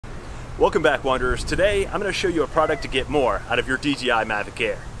Welcome back, Wanderers. Today I'm going to show you a product to get more out of your DJI Mavic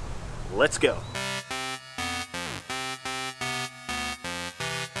Air. Let's go.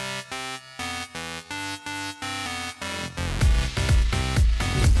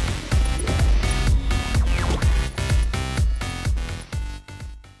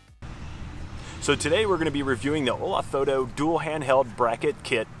 So today we're going to be reviewing the Holafoto dual handheld bracket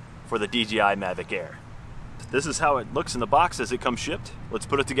kit for the DJI Mavic Air. This is how it looks in the box as it comes shipped. Let's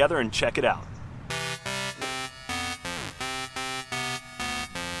put it together and check it out.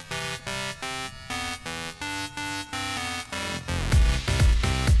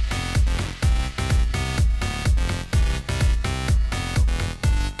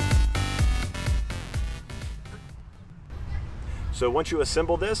 So once you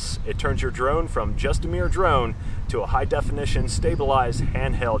assemble this, it turns your drone from just a mere drone to a high-definition stabilized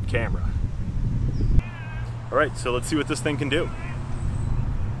handheld camera. All right, so let's see what this thing can do.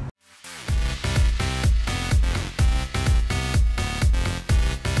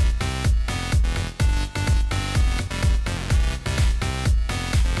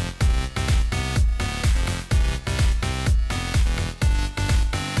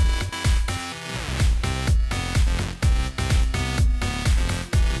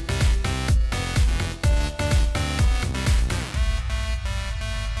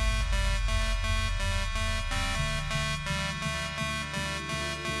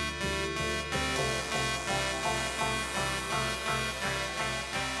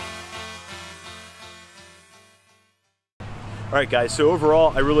 Alright guys, so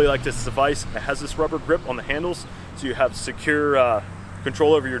overall I really like this device. It has this rubber grip on the handles so you have secure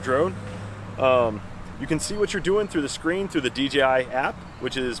control over your drone. You can see what you're doing through the screen through the DJI app,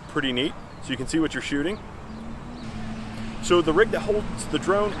 which is pretty neat, so you can see what you're shooting. So the rig that holds the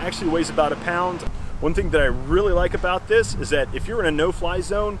drone actually weighs about 1 pound. One thing that I really like about this is that if you're in a no-fly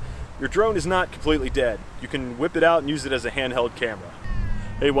zone, your drone is not completely dead. You can whip it out and use it as a handheld camera.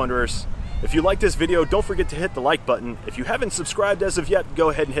 Hey Wanderers, if you like this video, don't forget to hit the like button. If you haven't subscribed as of yet, go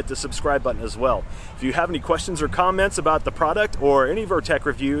ahead and hit the subscribe button as well. If you have any questions or comments about the product or any of our tech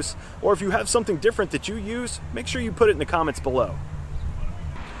reviews, or if you have something different that you use, make sure you put it in the comments below.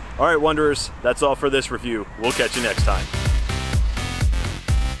 All right, Wanderers, that's all for this review. We'll catch you next time.